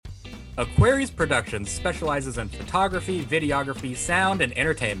Aquarius Productions specializes in photography, videography, sound, and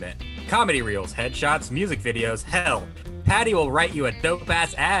entertainment. Comedy reels, headshots, music videos, hell. Patty will write you a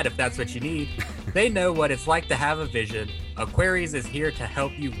dope-ass ad if that's what you need. They know what it's like to have a vision. Aquarius is here to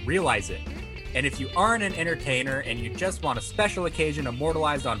help you realize it. And if you aren't an entertainer and you just want a special occasion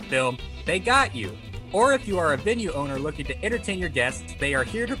immortalized on film, they got you. Or if you are a venue owner looking to entertain your guests, they are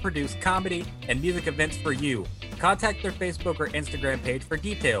here to produce comedy and music events for you. Contact their Facebook or Instagram page for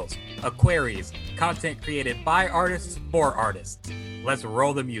details. Aquarius, content created by artists for artists. Let's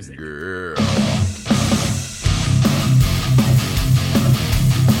roll the music. Yeah.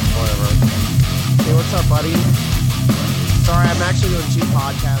 Whatever. Hey, what's up, buddy? Sorry, I'm actually doing 2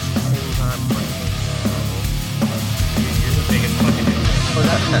 podcasts at the same time. You're the biggest fucking idiot. Oh,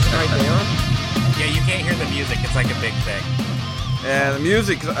 that music right there? Yeah, you can't hear the music. It's like a big thing. Yeah, the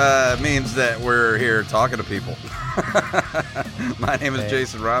music means that we're here talking to people. My name is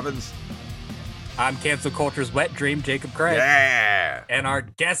Jason Robbins. I'm Cancel Culture's wet dream, Jacob Craig. Yeah. And our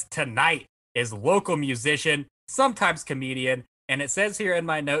guest tonight is local musician, sometimes comedian, and it says here in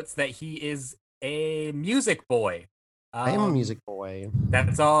my notes that he is a music boy. I am a music boy.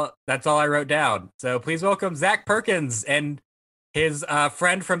 That's all I wrote down. So please welcome Zackery Perkins and his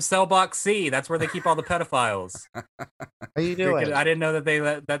friend from Cell Block C. That's where they keep all the pedophiles. How you doing? I didn't know that they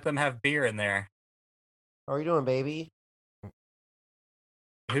let them have beer in there. How are you doing, baby?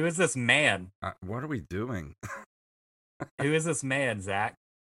 Who is this man? What are we doing? Who is this man, Zach?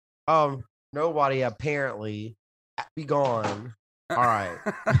 Nobody apparently. Be gone. All right.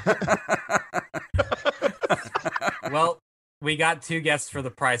 Well, we got 2 guests for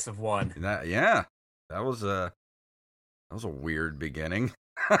the price of 1. That was a weird beginning.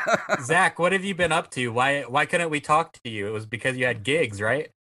 Zach, what have you been up to? Why couldn't we talk to you? It was because you had gigs, right?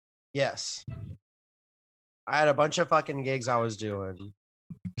 Yes. I had a bunch of fucking gigs I was doing.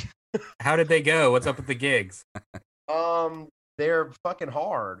 How did they go? What's up with the gigs? They're fucking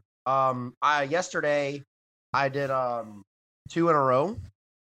hard. Yesterday I did 2 in a row.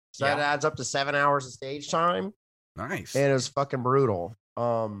 So that adds up to 7 hours of stage time. Nice. And it was fucking brutal.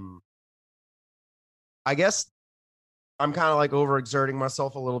 I guess I'm kind of like overexerting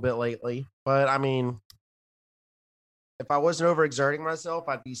myself a little bit lately, but I mean, if I wasn't overexerting myself,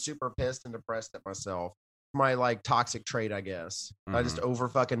 I'd be super pissed and depressed at myself. My like toxic trait, I guess. Mm-hmm. I just over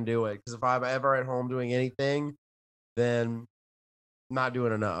fucking do it. Because if I'm ever at home doing anything, then I'm not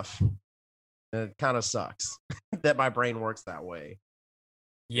doing enough. And it kind of sucks that my brain works that way.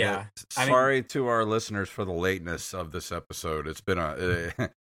 Yeah. Sorry to our listeners for the lateness of this episode. It's been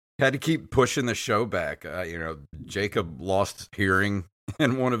had to keep pushing the show back. Jacob lost hearing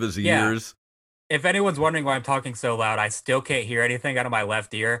in one of his ears. If anyone's wondering why I'm talking so loud, I still can't hear anything out of my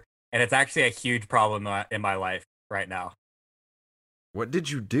left ear. And it's actually a huge problem in my life right now. What did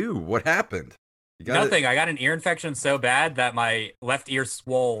you do? What happened? Nothing. I got an ear infection so bad that my left ear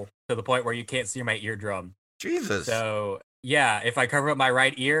swole to the point where you can't see my eardrum. Jesus. So, yeah, if I cover up my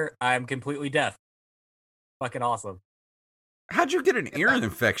right ear, I'm completely deaf. Fucking awesome. How'd you get an ear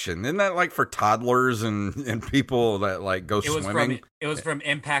infection? Isn't that like for toddlers and people that like go swimming? It was from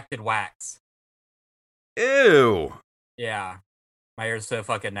impacted wax. Ew. Yeah. My ear's so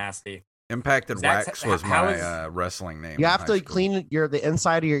fucking nasty. Impacted wax was my wrestling name. You have to clean the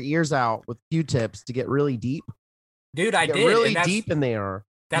inside of your ears out with Q-tips to get really deep. Dude, I did. Really deep in there.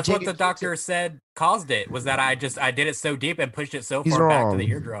 That's what the doctor said caused it, was that I did it so deep and pushed it so far back to the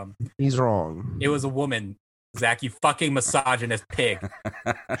eardrum. He's wrong. It was a woman, Zach, you fucking misogynist pig.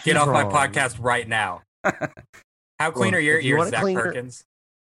 Get off my podcast right now. How clean are your ears, Zach Perkins?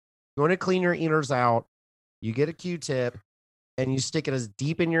 You want to clean your ears out, you get a Q-tip, and you stick it as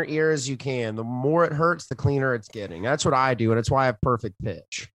deep in your ear as you can. The more it hurts, the cleaner it's getting. That's what I do, and it's why I have perfect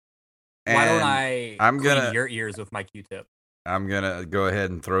pitch. Why don't I clean your ears with my Q-tip? I'm going to go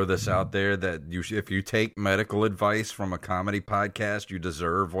ahead and throw this out there that if you take medical advice from a comedy podcast, you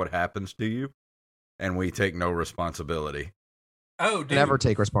deserve what happens to you, and we take no responsibility. Oh, dude. Never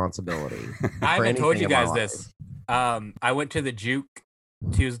take responsibility. I haven't told you guys this. I went to the Juke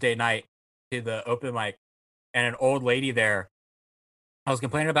Tuesday night to the open mic, and an old lady there, I was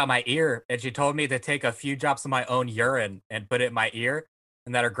complaining about my ear, and she told me to take a few drops of my own urine and put it in my ear,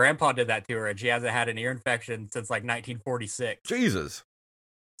 and that her grandpa did that to her, and she hasn't had an ear infection since like 1946. Jesus.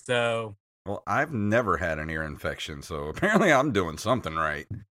 So. Well, I've never had an ear infection, so apparently I'm doing something right.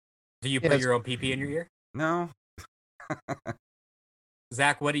 Do you put your own pee-pee in your ear? No.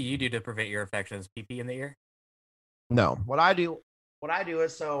 Zach, what do you do to prevent ear infections? Pee-pee in the ear? No. What I do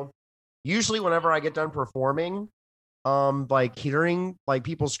is, so usually whenever I get done performing, like hearing like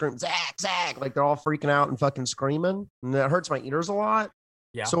people scream, Zach, Zach, like they're all freaking out and fucking screaming, and that hurts my ears a lot.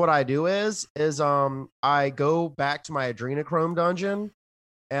 Yeah. So what I do is I go back to my adrenochrome dungeon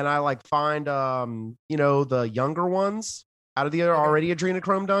and I like find the younger ones out of the already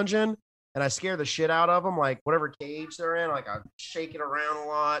adrenochrome dungeon, and I scare the shit out of them, like whatever cage they're in. Like I shake it around a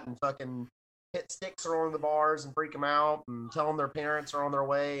lot and fucking hit sticks around the bars and freak them out and tell them their parents are on their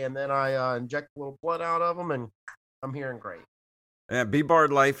way, and then I inject a little blood out of them, and I'm hearing great. Yeah,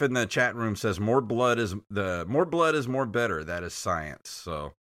 B-Bard Life in the chat room says more blood is more better. That is science.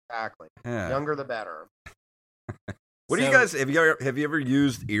 So Exactly. yeah. Younger the better. What do you guys have you ever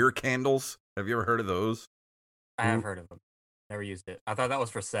used ear candles? Have you ever heard of those? I have heard of them. Never used it. I thought that was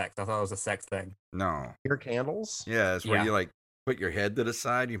for sex. I thought it was a sex thing. No. Ear candles? Yeah, it's where you like put your head to the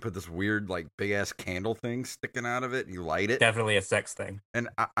side, and you put this weird like big ass candle thing sticking out of it, and you light it. Definitely a sex thing. And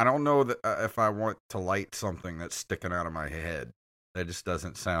I don't know that if I want to light something that's sticking out of my head. That just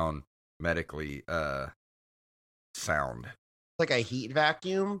doesn't sound medically sound. Like a heat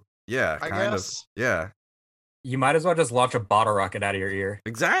vacuum? Yeah, I kind guess. of. Yeah. You might as well just launch a bottle rocket out of your ear.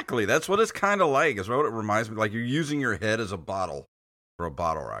 Exactly. That's what it's kind of like. Is what it reminds me. Like you're using your head as a bottle for a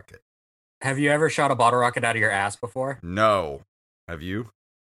bottle rocket. Have you ever shot a bottle rocket out of your ass before? No. Have you?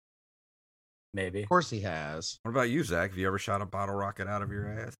 Maybe. Of course he has. What about you, Zach? Have you ever shot a bottle rocket out of your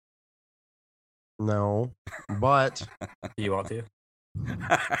ass? No. But Do you want to?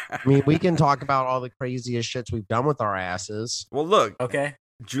 I mean, we can talk about all the craziest shits we've done with our asses. Well, look. Okay.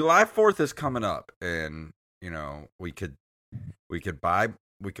 July 4th is coming up, and we could buy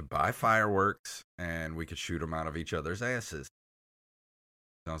fireworks and we could shoot them out of each other's asses.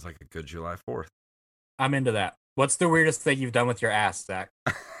 Sounds like a good July 4th. I'm into that. What's the weirdest thing you've done with your ass, Zach?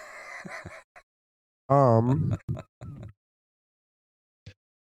 I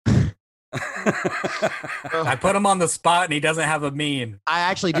put him on the spot and he doesn't have a mean. I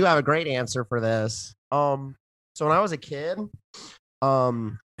actually do have a great answer for this. So when I was a kid,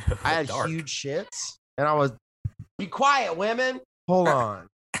 I had huge shits, and I was, be quiet, women. Hold on.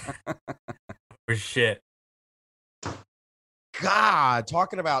 For shit. God,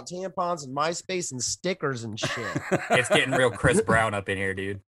 talking about tampons and MySpace and stickers and shit. It's getting real Chris Brown up in here,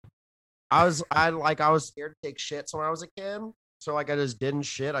 dude. I was scared to take shits when I was a kid. So like I just didn't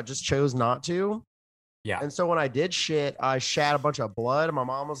shit. I just chose not to. Yeah. And so when I did shit, I shat a bunch of blood. And my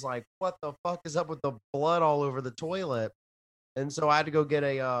mom was like, "What the fuck is up with the blood all over the toilet?" And so I had to go get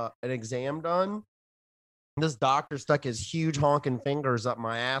an exam done. This doctor stuck his huge honking fingers up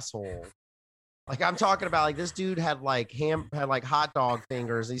my asshole. Like I'm talking about, like this dude had like hot dog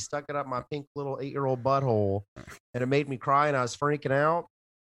fingers. He stuck it up my pink little 8-year-old butthole, and it made me cry, and I was freaking out.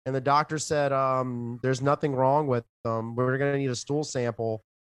 And the doctor said, "There's nothing wrong with them. We're gonna need a stool sample."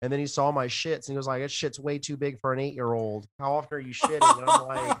 And then he saw my shits, and he was like, "That shit's way too big for an 8-year-old. How often are you shitting?" And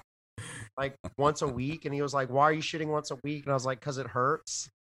I'm like once a week. And he was like, "Why are you shitting once a week?" And I was like, "'Cause it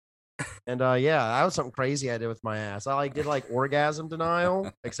hurts." And yeah, that was something crazy I did with my ass. I did orgasm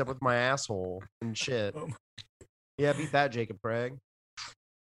denial, except with my asshole and shit. Yeah, beat that, Jacob Craig.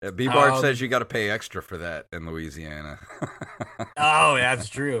 Yeah, B-Bard says you got to pay extra for that in Louisiana. Oh, that's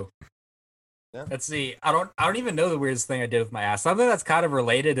true. Yeah. Let's see. I don't even know the weirdest thing I did with my ass. Something that's kind of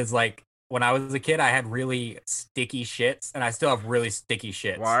related is like when I was a kid, I had really sticky shits, and I still have really sticky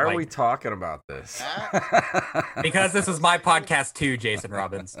shits. Why are we talking about this? Because this is my podcast too, Jason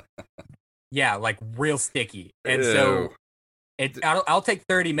Robbins. Yeah, like real sticky. And so I'll take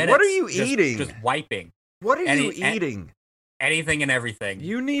 30 minutes. What are you eating? Just wiping. What are you eating? Anything and everything.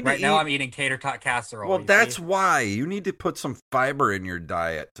 You need right to now. eat... I'm eating tater tot casserole. Well, that's why you need to put some fiber in your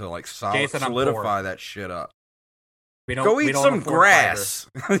diet to solidify that shit up. Go eat some grass.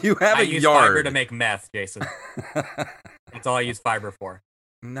 You have a yard. I use fiber to make meth, Jason. That's all I use fiber for.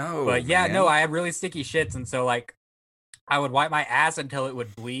 No, but yeah, man. no, I had really sticky shits, and so I would wipe my ass until it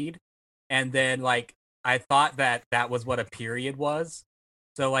would bleed, and then I thought that was what a period was.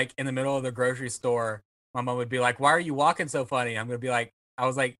 So in the middle of the grocery store, my mom would be like, "Why are you walking so funny?" I'm gonna be like, I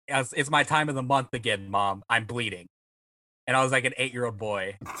was like, "It's my time of the month again, Mom. I'm bleeding." And I was like an 8-year-old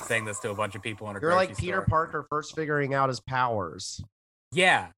boy saying this to a bunch of people in a grocery store. You're like Peter Parker first figuring out his powers.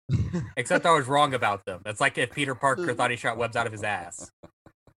 Yeah, except I was wrong about them. It's like if Peter Parker thought he shot webs out of his ass.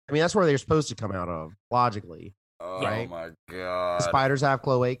 I mean, that's where they're supposed to come out of, logically. Oh right? My god! Spiders have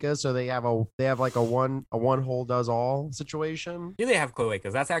cloacas, so they have a one hole does all situation. Do they have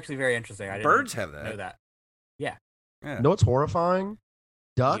cloacas? That's actually very interesting. I didn't Birds have that. know that. Yeah. You know what's horrifying?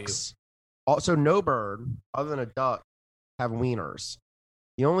 Ducks. Also, no bird other than a duck have wieners.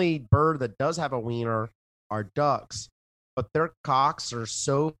 The only bird that does have a wiener are ducks, but their cocks are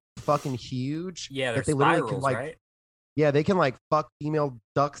so fucking huge. Yeah, they're that they literally spirals, can right? Yeah, they can fuck female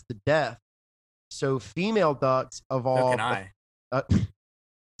ducks to death. So female ducks evolve. So can I.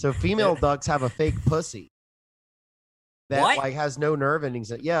 So female ducks have a fake pussy that What? like has no nerve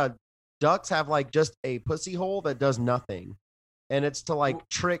endings. Yeah, ducks have like just a pussy hole that does nothing, and it's to like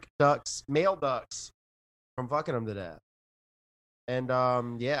trick ducks, male ducks, from fucking them to death.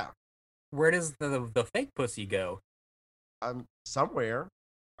 And yeah, Where does the fake pussy go? I'm somewhere.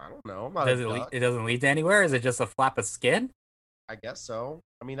 I don't know. I'm not Does a it lead, duck. it doesn't lead to anywhere? Is it just a flap of skin? I guess so.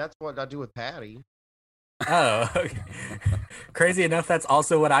 I mean, that's what I do with Patty. Oh, okay. Crazy enough, that's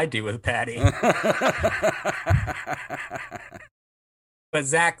also what I do with Patty. But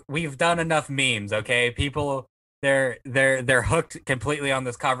Zach, we've done enough memes, okay? People, they're hooked completely on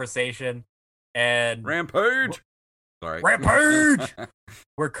this conversation, and Rampage. Sorry. Rampage.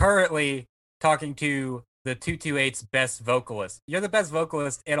 We're currently talking to the 228's best vocalist. You're the best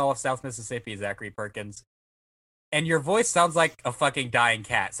vocalist in all of South Mississippi, Zackery Perkins, and your voice sounds like a fucking dying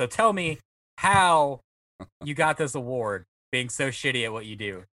cat. So tell me how you got this award, being so shitty at what you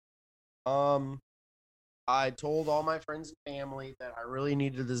do. I told all my friends and family that I really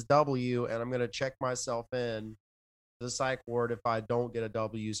needed this W, and I'm gonna check myself in the psych ward if I don't get a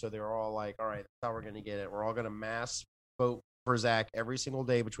W. So they were all like, "All right, that's how we're gonna get it. We're all gonna mass vote for Zach every single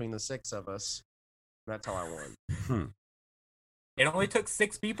day between the 6 of us." And that's how I won. It only took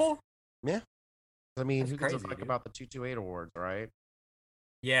 6 people? Yeah. I mean, That's who gives a crazy, fuck dude. about the 228 awards, right?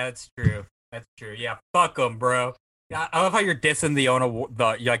 Yeah, that's true. That's true. Yeah, fuck them, bro. Yeah, I love how you're dissing the own award,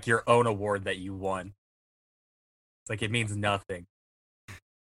 your own award that you won. It's like it means nothing.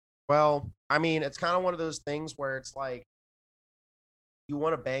 Well, I mean, it's kind of one of those things where it's like you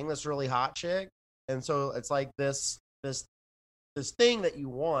want to bang this really hot chick, and so it's like this thing that you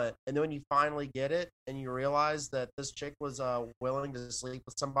want, and then when you finally get it and you realize that this chick was willing to sleep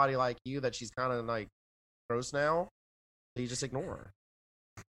with somebody like you, that she's kind of like gross now, so you just ignore her.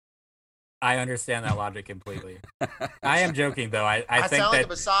 I understand that logic completely. I am joking though. I I think sound that like a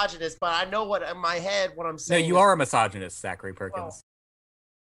misogynist, but I know what in my head what I'm no, saying. you are a misogynist, Zachary Perkins.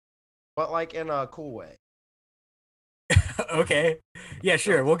 But like in a cool way. Okay, yeah,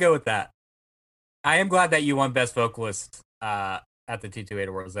 sure, we'll go with that. I am glad that you won Best Vocalist at the T28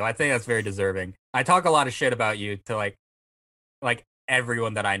 Awards, though. I think that's very deserving. I talk a lot of shit about you to like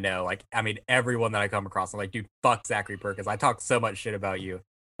everyone that I know. Like, I mean, everyone that I come across. I'm like, dude, fuck Zachary Perkins. I talk so much shit about you,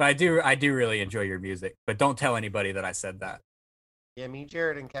 but I do really enjoy your music. But don't tell anybody that I said that. Yeah, me,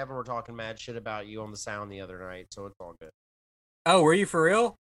 Jared, and Kevin were talking mad shit about you on the sound the other night, so it's all good. Oh, were you for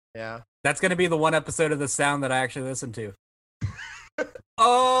real? Yeah. That's gonna be the one episode of the sound that I actually listened to.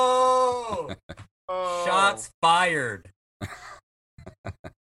 Oh, shots fired.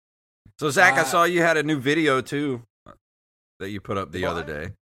 So Zach, I saw you had a new video too that you put up the other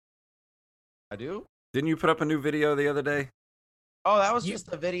day. I do? Didn't you put up a new video the other day? Oh, that was just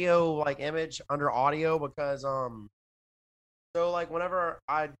a video like image under audio because so like whenever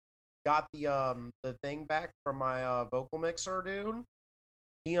I got the thing back from my vocal mixer dude,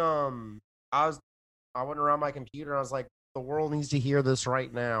 he I went around my computer and I was like, the world needs to hear this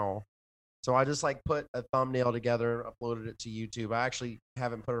right now. So I just like put a thumbnail together and uploaded it to YouTube. I actually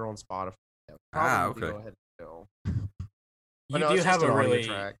haven't put it on Spotify yet. Probably Okay. go ahead and go. You no, do it's have just a an audio really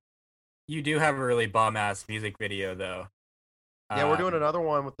track. you do have a really bomb ass music video though. Yeah, we're doing another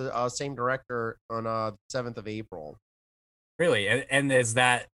one with the same director on 7th of April. Really, and is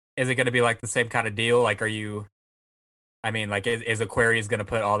it going to be like the same kind of deal? Like, are you? I mean, like, is Aquarius going to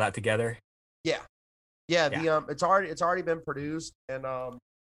put all that together? Yeah. The it's already been produced, and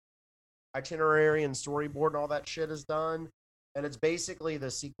itinerary and storyboard and all that shit is done, and it's basically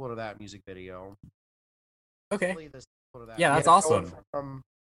the sequel to that music video. Okay. The sequel to that. Yeah, that's awesome.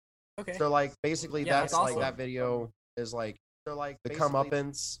 Okay. So like basically that's like awesome. that video is like the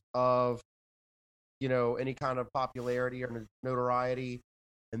comeuppance of any kind of popularity or notoriety,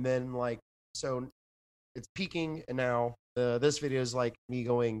 and then like so it's peaking, and now this video is like me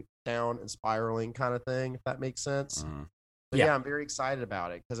going down and spiraling kind of thing, if that makes sense. Mm-hmm. So yeah, I'm very excited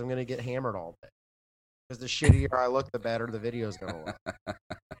about it because I'm gonna get hammered all day. Because the shittier I look, the better the video is gonna look.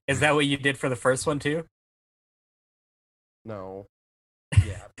 Is that what you did for the first one too? No.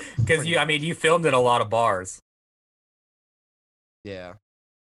 Yeah. Because you filmed in a lot of bars. Yeah.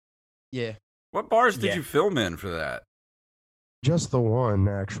 Yeah. What bars did you film in for that? Just the one,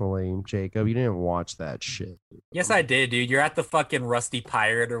 actually, Jacob. You didn't watch that shit. Yes, I did, dude. You're at the fucking Rusty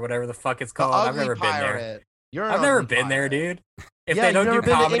Pirate or whatever the fuck it's called. I've never been there. I've never been there, dude. If they don't do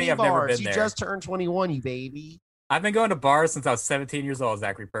comedy, I've never been there. You just turned 21, you baby. I've been going to bars since I was 17 years old,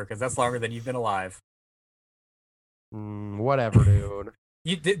 Zachary Perkins. That's longer than you've been alive. Whatever, dude.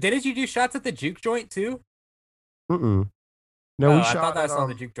 Didn't you do shots at the juke joint too? No, we I shot thought I at, saw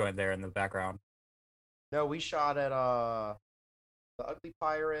the juke joint there in the background. No, we shot at The Ugly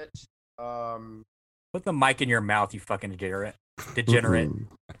Pirate. Put the mic in your mouth, you fucking degenerate.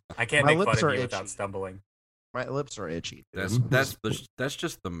 I can't My make fun lips of are you itchy. without stumbling. My lips are itchy. That's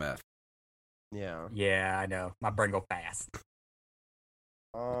just the meth. Yeah. Yeah, I know. My brain go fast.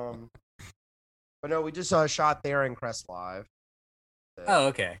 But no, we just shot there in Crest Live. Oh,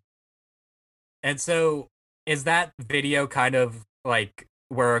 okay. And so, is that video kind of like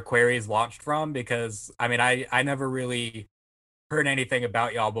where Aquarius launched from? Because I mean, I never really heard anything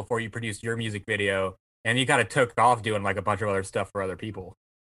about y'all before you produced your music video, and you kind of took off doing like a bunch of other stuff for other people.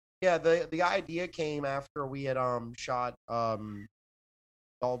 Yeah, the idea came after we had shot Daltonius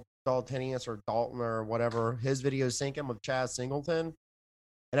or Dalton or whatever, his video Sinking with Chaz Singleton.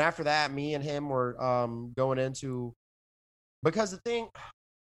 And after that, me and him were going into, because the thing,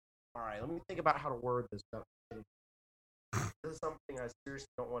 all right, let me think about how to word this stuff. This is something I seriously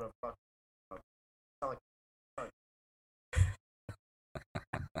don't want to fuck up.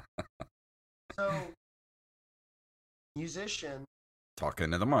 So, musicians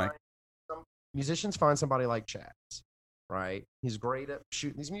Talking to the mic. musicians find somebody like Chaz, right? He's great at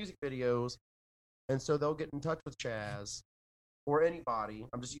shooting these music videos, and so they'll get in touch with Chaz or anybody.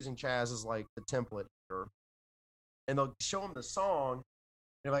 I'm just using Chaz as like the template here, and they'll show him the song. And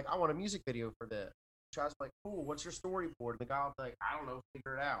they're like, "I want a music video for this." Chaz's like, "Cool, what's your storyboard?" And the guy will be like, "I don't know,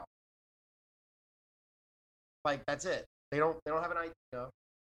 figure it out." Like that's it. They don't have an idea.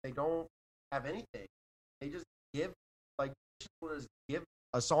 They don't have anything. They just give like just give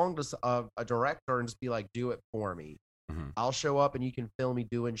a song to a director and just be like, "Do it for me." Mm-hmm. I'll show up and you can film me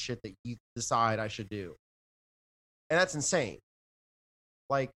doing shit that you decide I should do. And that's insane.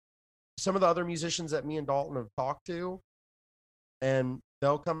 Like some of the other musicians that me and Dalton have talked to, and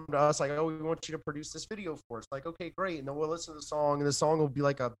they'll come to us like, "Oh, we want you to produce this video for us." Like, okay, great. And then we'll listen to the song, and the song will be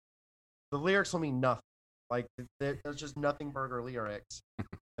like the lyrics will mean nothing. Like there's just nothing burger lyrics. And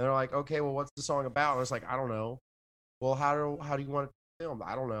they're like, "Okay, well, what's the song about?" And I was like, "I don't know." Well, how do you want it filmed?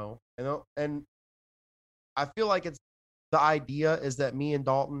 I don't know. And I feel like it's the idea is that me and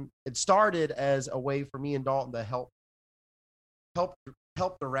Dalton, it started as a way for me and Dalton to help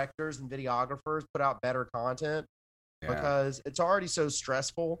directors and videographers put out better content, because it's already so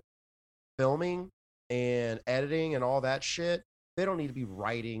stressful filming and editing and all that shit. They don't need to be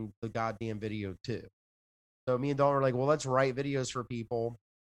writing the goddamn video too. So me and Dalton were like, well, let's write videos for people.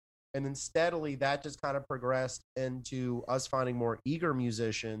 And then steadily that just kind of progressed into us finding more eager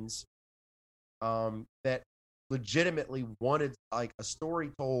musicians that legitimately wanted like a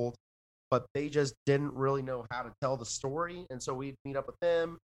story told, but they just didn't really know how to tell the story. And so we'd meet up with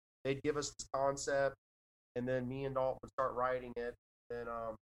them, they'd give us the concept, and then me and Dalton would start writing it. And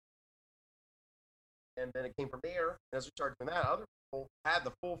then it came from there. And as we started doing that, other people had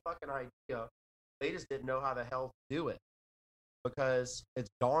the full fucking idea. They just didn't know how the hell to do it, because it's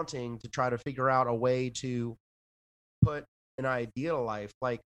daunting to try to figure out a way to put an idea to life.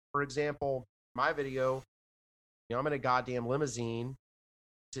 Like, for example, my video, I'm in a goddamn limousine.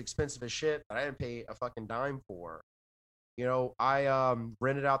 It's expensive as shit, but I didn't pay a fucking dime for. I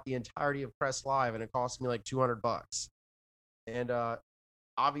rented out the entirety of Press Live, and it cost me like $200. And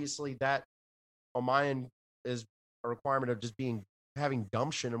obviously that on my end is a requirement of just having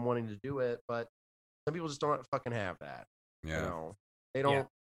gumption and wanting to do it, but some people just don't fucking have that. Yeah. They don't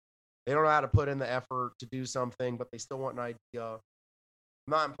know how to put in the effort to do something, but they still want an idea. I'm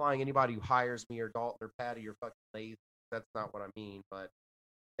not implying anybody who hires me or Dalton or Patty or fucking lazy. That's not what I mean, but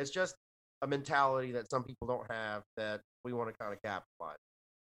it's just a mentality that some people don't have that we want to kind of capitalize.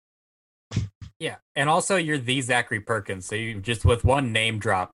 Yeah, and also you're the Zackery Perkins, so you just with one name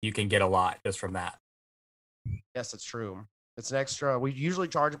drop, you can get a lot just from that. Yes, it's true. It's an extra. We usually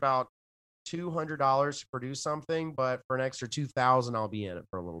charge about $200 to produce something, but for an extra $2,000, I'll be in it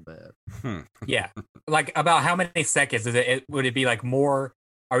for a little bit. Yeah, like about how many seconds is it? Would it be like more?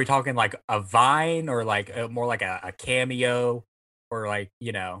 Are we talking like a Vine or like more like a cameo, or like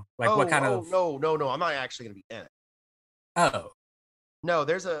what kind of? No. I'm not actually gonna be in it. Oh, no.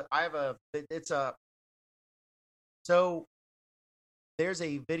 There's a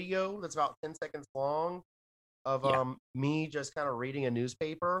video that's about 10 seconds long of me just kind of reading a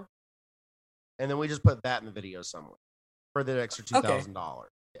newspaper. And then we just put that in the video somewhere for the extra $2,000.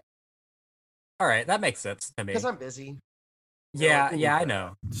 Yeah. All right, that makes sense to me. Because I'm busy. Yeah, I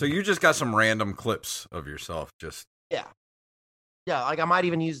know. So you just got some random clips of yourself, just yeah. Like I might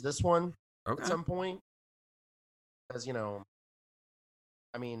even use this one at some point, because I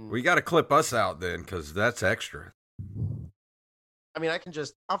mean, we got to clip us out then, because that's extra. I mean,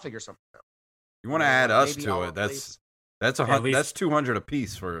 I'll figure something out. You want to add us to it? That's 200 a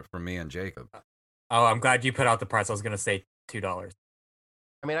piece for me and Jacob. Oh, I'm glad you put out the price. I was gonna say $2.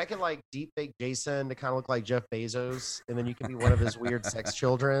 I mean, I can like deep fake Jason to kind of look like Jeff Bezos, and then you can be one of his weird sex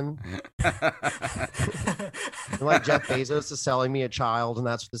children. And like Jeff Bezos is selling me a child, and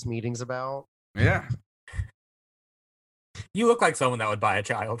that's what this meeting's about. Yeah. You look like someone that would buy a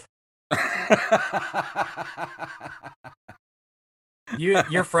child.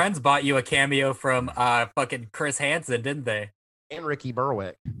 Your friends bought you a cameo from fucking Chris Hansen, didn't they? And Ricky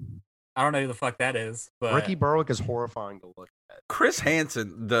Berwick. I don't know who the fuck that is, but Ricky Berwick is horrifying to look at. Chris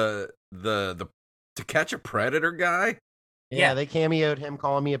Hansen, the To Catch a Predator guy. Yeah, they cameoed him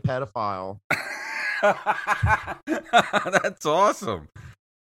calling me a pedophile. That's awesome.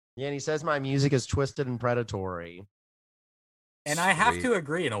 Yeah, and he says my music is twisted and predatory. And I have to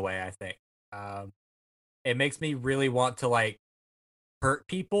agree in a way, I think. It makes me really want to like hurt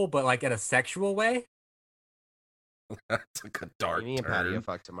people, but like in a sexual way. That's like a dark Me and Patty turn. have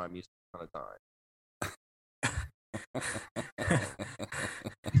fucked to my music on a time.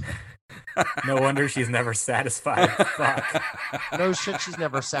 No wonder she's never satisfied. Fuck. No shit, she's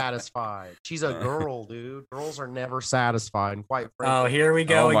never satisfied. She's a girl, dude. Girls are never satisfied. And quite frankly, Oh, here we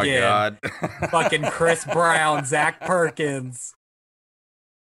go my again. God. Fucking Chris Brown, Zach Perkins.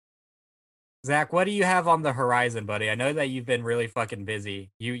 Zach, what do you have on the horizon, buddy? I know that you've been really fucking busy.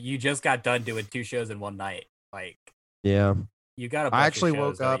 You just got done doing 2 shows in one night. Like, yeah, you got a bunch I actually of shows,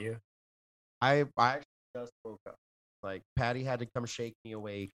 woke don't up. you? I actually just woke up. Like Patty had to come shake me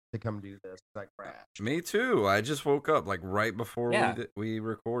awake to come do this. I crashed. Me too. I just woke up like right before we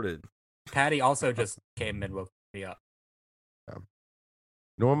recorded. Patty also just came and woke me up.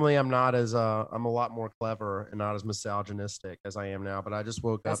 Normally, I'm not as I'm a lot more clever and not as misogynistic as I am now. But I just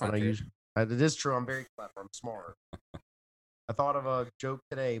woke That's up and not I true. usually it is true. I'm very clever. I'm smart. I thought of a joke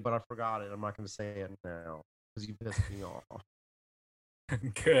today, but I forgot it. I'm not going to say it now because you pissed me off.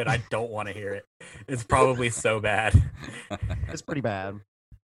 Good. I don't want to hear it. It's probably so bad. It's pretty bad.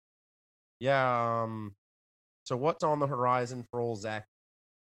 Yeah. So what's on the horizon for old Zach?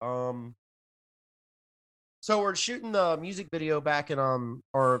 So we're shooting the music video back in on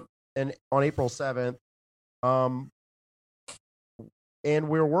April 7th. And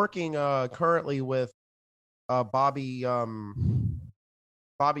we're working currently with Bobby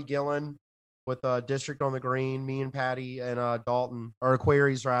Gillen with District on the Green. Me and Patty and Dalton, or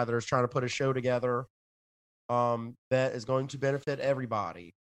Aquaries rather, is trying to put a show together that is going to benefit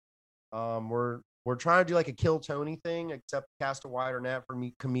everybody. We're trying to do like a Kill Tony thing, except cast a wider net for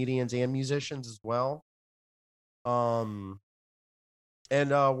comedians and musicians as well. And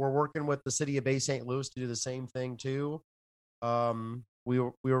we're working with the city of Bay St. Louis to do the same thing too. We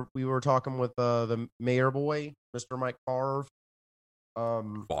were talking with the mayor boy, Mr. Mike Favre.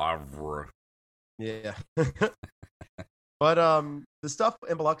 Favre. Yeah. But the stuff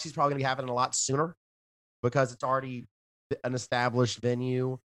in Biloxi is probably gonna be happening a lot sooner because it's already an established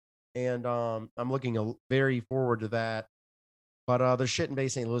venue, and I'm looking very forward to that. But the shit in Bay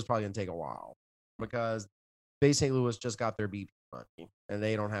St. Louis is probably gonna take a while because Bay St. Louis just got their BP money and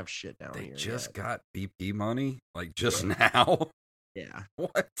they don't have shit down here. They just yet. got BP money like just now. Yeah.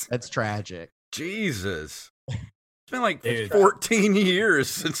 What? That's tragic. Jesus. It's been like Dude. 14 years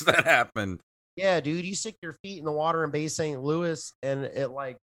since that happened. Yeah, dude, you stick your feet in the water in Bay St. Louis and it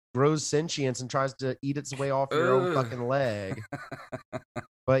like grows sentience and tries to eat its way off your own Ugh. fucking leg.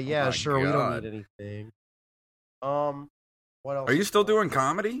 But yeah, my sure, we don't God. need anything. What else? Are you is still going doing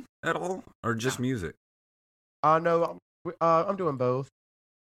comedy at all or just music? on? No, I'm doing both.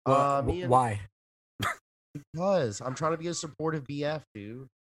 Well, Me and- why? Because I'm trying to be a supportive BF, dude.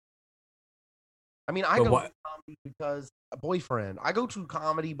 I mean, I But go what- to comedy because a boyfriend. I go to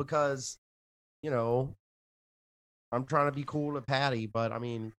comedy because, you know, I'm trying to be cool to Patty, but I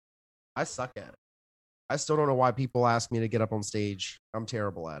mean, I suck at it. I still don't know why people ask me to get up on stage. I'm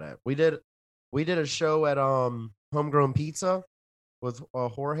terrible at it. We did a show at Homegrown Pizza with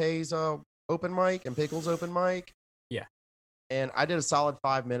Jorge's open mic and Pickles open mic. Yeah. And I did a solid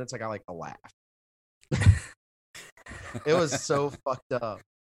 5 minutes. I got like a laugh. It was so fucked up.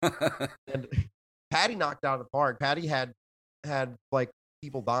 And Patty knocked out of the park. Patty had like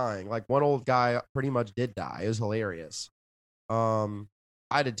people dying. Like one old guy pretty much did die. It was hilarious.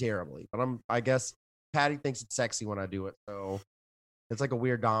 I did terribly, but I guess Patty thinks it's sexy when I do it. So it's like a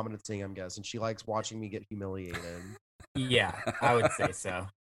weird dominant thing, I'm guessing. She likes watching me get humiliated. Yeah, I would say so.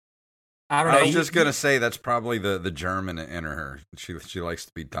 I don't know. I was you- just gonna say that's probably the German in her. She likes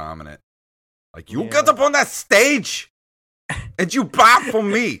to be dominant. Like you Yeah. get up on that stage and you bop for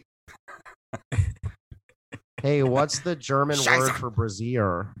me. Hey, what's the German Scheiße. word for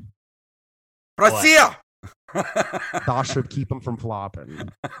brassiere? Brazil. That should keep him from flopping.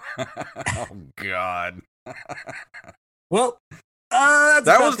 Oh God. Well, That's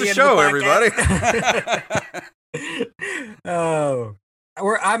That about was the end show, of the everybody. podcast. Oh,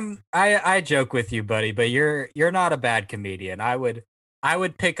 I joke with you, buddy, but you're not a bad comedian. I would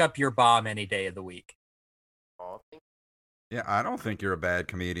pick up your bomb any day of the week. Yeah, I don't think you're a bad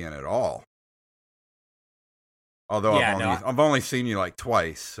comedian at all. Although Yeah, I've only seen you like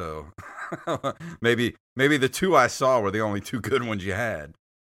twice, so maybe the two I saw were the only two good ones you had.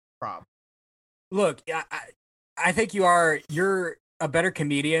 Problem. Look, I think you're a better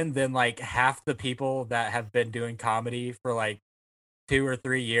comedian than like half the people that have been doing comedy for like 2 or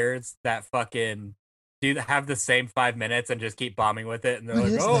 3 years that fucking have the same 5 minutes and just keep bombing with it, and they're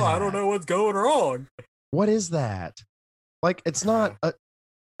like, "Oh, I don't know what's going wrong." What is that? Like, it's not a.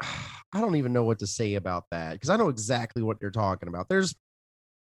 I don't even know what to say about that because I know exactly what you're talking about.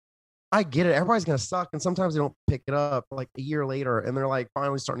 I get it. Everybody's gonna suck, and sometimes they don't pick it up like a year later, and they're like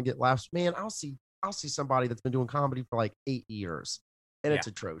finally starting to get laughs. Man, I'll see somebody that's been doing comedy for like 8 years, and it's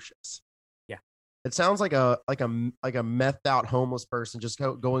atrocious. Yeah, it sounds like a methed out homeless person just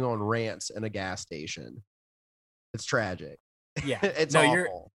going on rants in a gas station. It's tragic. Yeah, it's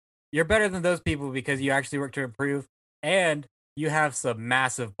awful. You're better than those people because you actually work to improve, and you have some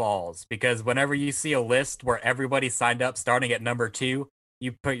massive balls because whenever you see a list where everybody signed up starting at number 2,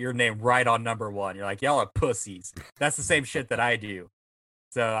 you put your name right on number 1. You're like, y'all are pussies. That's the same shit that I do.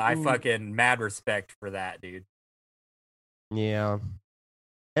 So I fucking mad respect for that, dude. Yeah.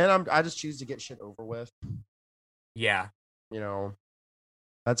 And I just choose to get shit over with. Yeah. You know,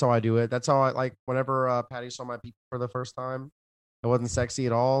 that's how I do it. That's how I like whenever Patty saw my people for the first time. It wasn't sexy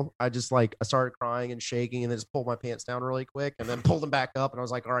at all. I just I started crying and shaking and then just pulled my pants down really quick and then pulled them back up. And I was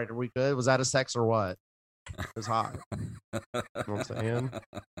like, all right, are we good? Was that a sex or what? It was hot. You know what I'm saying?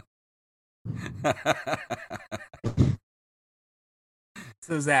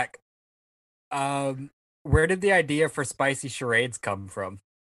 So, Zach, where did the idea for spicy charades come from?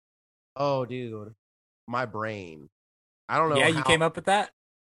 Oh, dude. My brain. I don't know. Yeah, you came up with that?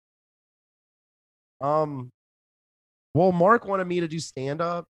 Well, Mark wanted me to do stand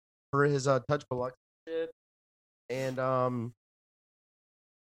up for his Touch Biloxi shit, and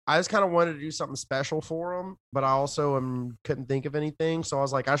I just kind of wanted to do something special for him, but I also couldn't think of anything, so I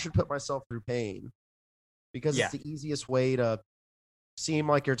was like, I should put myself through pain because it's the easiest way to seem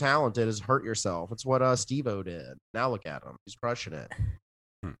like you're talented is hurt yourself. It's what Steve-O did. Now look at him; he's crushing it.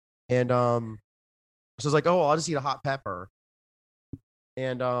 And so I was like, oh, I'll just eat a hot pepper,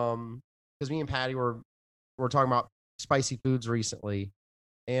 and because me and Patty were talking about spicy foods recently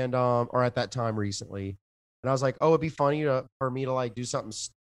and or at that time recently, and I was like, oh, it'd be funny for me to like do something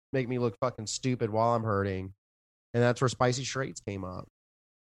make me look fucking stupid while I'm hurting, and that's where spicy charades came up.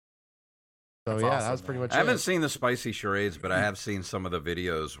 So that's awesome, that was pretty much I haven't seen the spicy charades, but I have seen some of the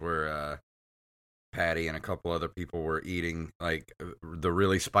videos where Patty and a couple other people were eating like the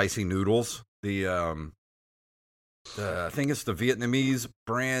really spicy noodles, I think it's the Vietnamese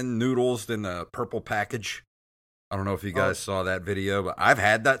brand noodles in the purple package. I don't know if you guys saw that video, but I've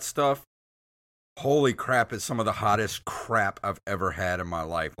had that stuff. Holy crap, it's some of the hottest crap I've ever had in my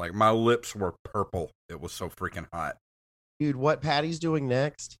life. Like, my lips were purple. It was so freaking hot. Dude, what Patty's doing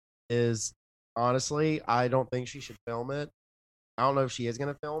next is, honestly, I don't think she should film it. I don't know if she is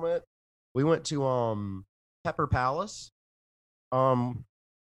going to film it. We went to Pepper Palace, and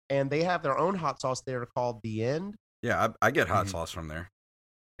they have their own hot sauce there called The End. Yeah, I get hot sauce from there.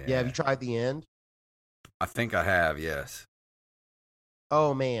 Yeah, have you tried The End? I think I have, yes.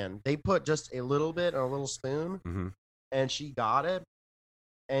 Oh, man. They put just a little bit on a little spoon, and she got it,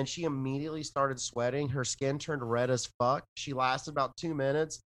 and she immediately started sweating. Her skin turned red as fuck. She lasted about 2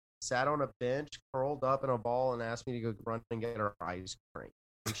 minutes, sat on a bench, curled up in a ball, and asked me to go run and get her ice cream.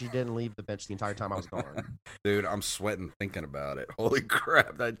 And she didn't leave the bench the entire time I was gone. Dude, I'm sweating thinking about it. Holy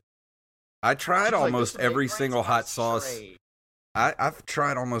crap. I tried almost every single hot sauce. I've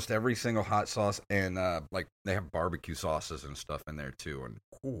tried almost every single hot sauce, and like they have barbecue sauces and stuff in there too, and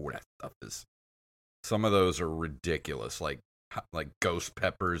that stuff is. Some of those are ridiculous, like ghost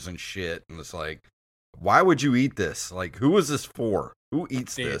peppers and shit, and it's like, why would you eat this? Like, who is this for? Who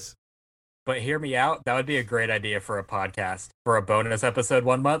eats this? But hear me out. That would be a great idea for a podcast, for a bonus episode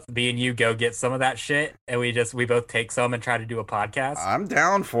 1 month. Me and you go get some of that shit, and we both take some and try to do a podcast. I'm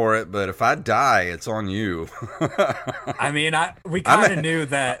down for it, but if I die, it's on you. I mean, we kind of knew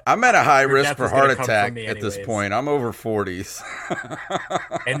that. I'm at a high risk for heart attack at this point. I'm over 40s.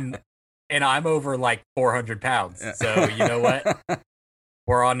 and I'm over like 400 pounds. So you know what?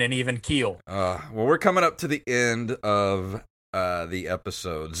 We're on an even keel. Well, we're coming up to the end of the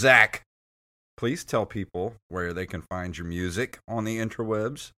episode. Zach, please tell people where they can find your music on the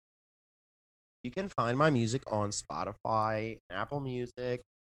interwebs. You can find my music on Spotify, Apple Music,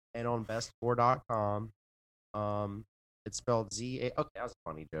 and on bestcore.com. It's spelled Z-A. Okay, that was a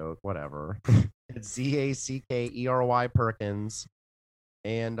funny joke. Whatever. It's Zackery Perkins.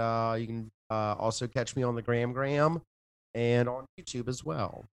 And you can also catch me on the Gram and on YouTube as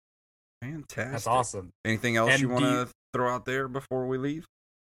well. Fantastic. That's awesome. Anything else And you want to throw out there before we leave?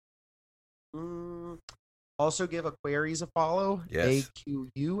 Also give Aquaries a follow. Yes.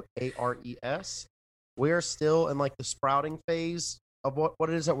 AQUARES. We're still in like the sprouting phase of what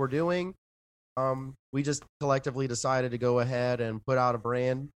it is that we're doing. We just collectively decided to go ahead and put out a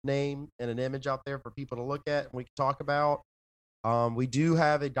brand name and an image out there for people to look at and we can talk about. We do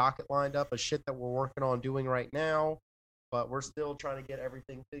have a docket lined up of shit that we're working on doing right now, but we're still trying to get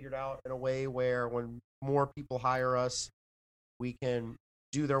everything figured out in a way where when more people hire us, we can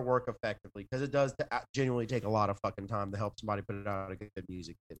do their work effectively, because it does genuinely take a lot of fucking time to help somebody put out a good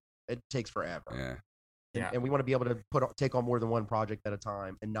music. It takes forever. Yeah. Yeah. And we want to be able to take on more than one project at a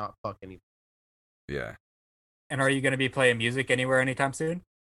time and not fuck anything. Yeah. And are you going to be playing music anywhere anytime soon?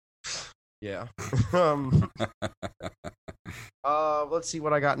 Yeah. Let's see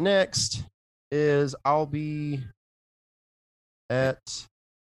what I got next. Is I'll be at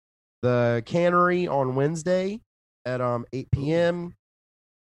the Cannery on Wednesday at 8 p.m.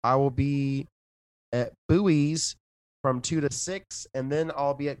 I will be at Bowie's from 2 to 6, and then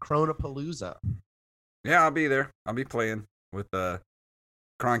I'll be at Chronapalooza. Yeah, I'll be there. I'll be playing with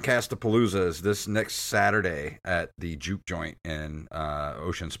Croncastapaloozas this next Saturday at the Juke Joint in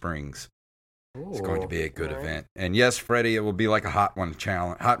Ocean Springs. Ooh. It's going to be a good event. And yes, Freddie, it will be like a Hot Ones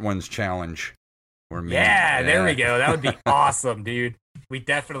challenge. There we go. That would be awesome, dude. We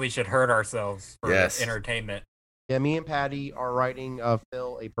definitely should hurt ourselves for entertainment. Yeah, me and Patty are writing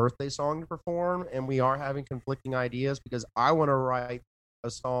Phil a birthday song to perform, and we are having conflicting ideas because I want to write a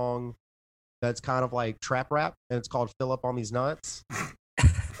song that's kind of like trap rap, and it's called Fill Up on These Nuts.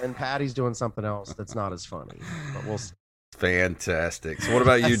 And Patty's doing something else that's not as funny, but we'll see. Fantastic. So what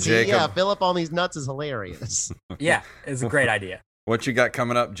about you, Jacob? Yeah, Fill Up on These Nuts is hilarious. Yeah, it's a great idea. What you got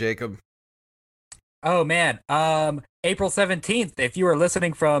coming up, Jacob? Oh, man. April 17th, if you are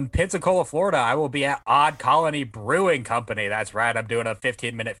listening from Pensacola, Florida, I will be at Odd Colony Brewing Company. That's right. I'm doing a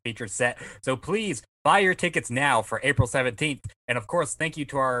 15-minute feature set. So please buy your tickets now for April 17th. And, of course, thank you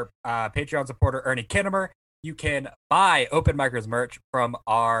to our Patreon supporter, Ernie Kinnemer. You can buy Open Micers merch from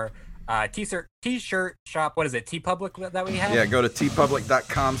our t-shirt shop. What is it? TeePublic that we have? Yeah, go to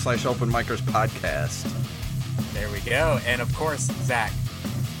tpublic.com/openmicerspodcast. There we go. And, of course, Zach,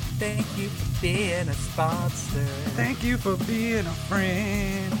 thank you for being a sponsor. Thank you for being a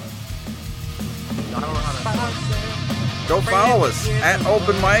friend. Go follow us at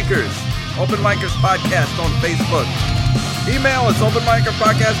Open Micers. Open Micers Podcast on Facebook. Email us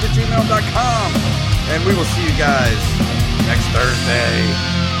openmicerpodcast@gmail.com. And we will see you guys next Thursday.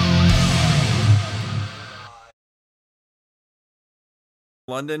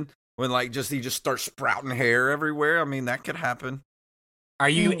 London, when he just starts sprouting hair everywhere. I mean, that could happen. Are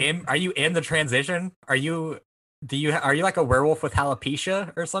you in the transition? Are you like a werewolf with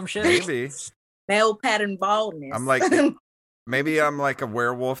alopecia or some shit? Maybe. Male pattern baldness. I'm like maybe I'm like a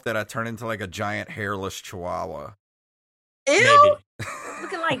werewolf that I turn into like a giant hairless chihuahua. Ew. Maybe.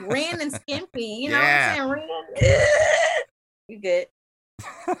 Looking like Ren and Skimpy. You know Yeah. what I'm saying? Ren. You good.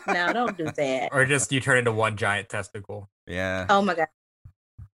 No, don't do that. Or just you turn into one giant testicle. Yeah. Oh my God.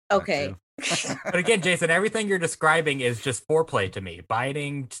 Okay. But again, Jason, everything you're describing is just foreplay to me.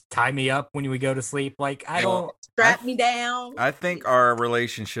 Biting, tie me up when we go to sleep. Like, I don't... Strap me down. I think our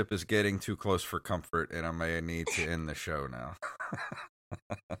relationship is getting too close for comfort, and I may need to end the show now.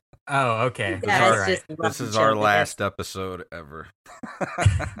 Oh, okay. Yeah, All it's right. just This is our last episode ever.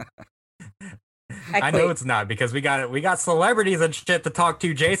 I know it's not, because we got celebrities and shit to talk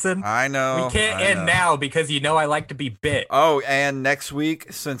to, Jason. I know. We can't end now because I like to be bit. Oh, and next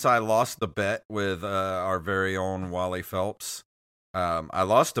week, since I lost the bet with our very own Wally Phelps, I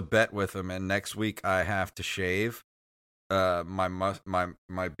lost a bet with him, and next week I have to shave my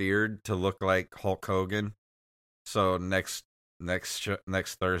beard to look like Hulk Hogan. So next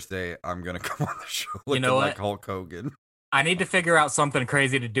Thursday, I'm gonna come on the show looking like Hulk Hogan. I need to figure out something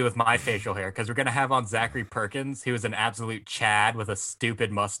crazy to do with my facial hair, because we're going to have on Zackery Perkins, who is an absolute Chad with a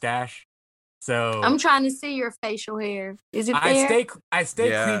stupid mustache. So I'm trying to see your facial hair. Is it there? I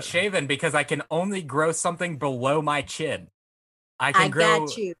stay clean shaven because I can only grow something below my chin. I can grow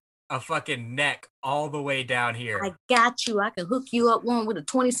a fucking neck all the way down here. I got you. I can hook you up one with a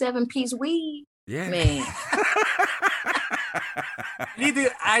 27-piece weave. Yeah. Man.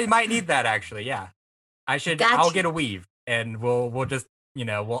 I might need that, actually. Yeah. I'll get a weave. And we'll just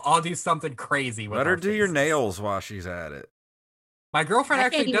we'll all do something crazy with Let her our do your faces. nails while she's at it. My girlfriend I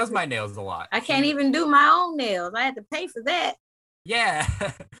can't actually even does do- my nails a lot. I can't even do my own nails. I had to pay for that. Yeah.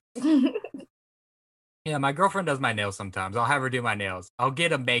 Yeah, my girlfriend does my nails sometimes. I'll have her do my nails. I'll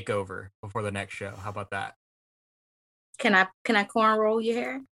get a makeover before the next show. How about that? Can I cornroll your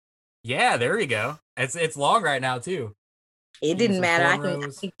hair? Yeah, there you go. It's long right now too. It Give me didn't some matter. I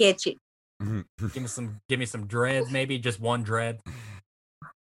cornrows. can catch it. Give me some dreads, maybe just one dread.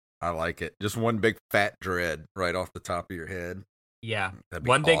 I like it. Just one big fat dread right off the top of your head. Yeah, That'd be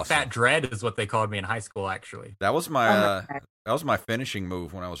one big awesome. fat dread is what they called me in high school. Actually, That was Oh my God. that was my finishing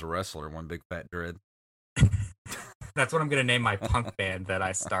move when I was a wrestler. One big fat dread. that's what I'm gonna name my punk band that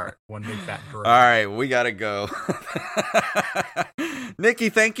I start. One big fat dread. All right, we gotta go. Nikki,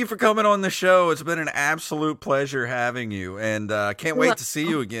 thank you for coming on the show. It's been an absolute pleasure having you, and can't wait to see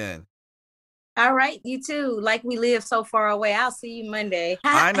you again. All right, you too. Like we live so far away. I'll see you Monday.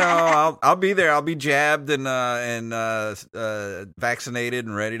 I know. I'll be there. I'll be jabbed and vaccinated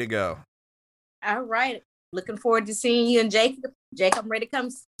and ready to go. All right. Looking forward to seeing you and Jake. Jake, I'm ready to come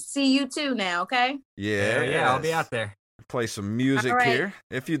see you too now, okay? Yeah, I'll be out there. Play some music All right. here.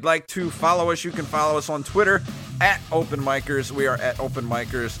 If you'd like to follow us, you can follow us on Twitter at Open Micers. We are at Open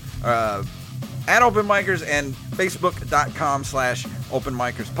Micers. At Open Micers and Facebook.com/Open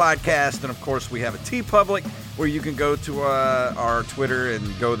Micers Podcast. And of course, we have a TeePublic where you can go to our Twitter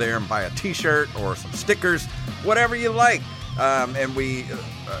and go there and buy a t-shirt or some stickers, whatever you like. And we,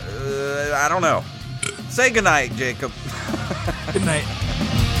 I don't know. Say goodnight, Jacob. Good night.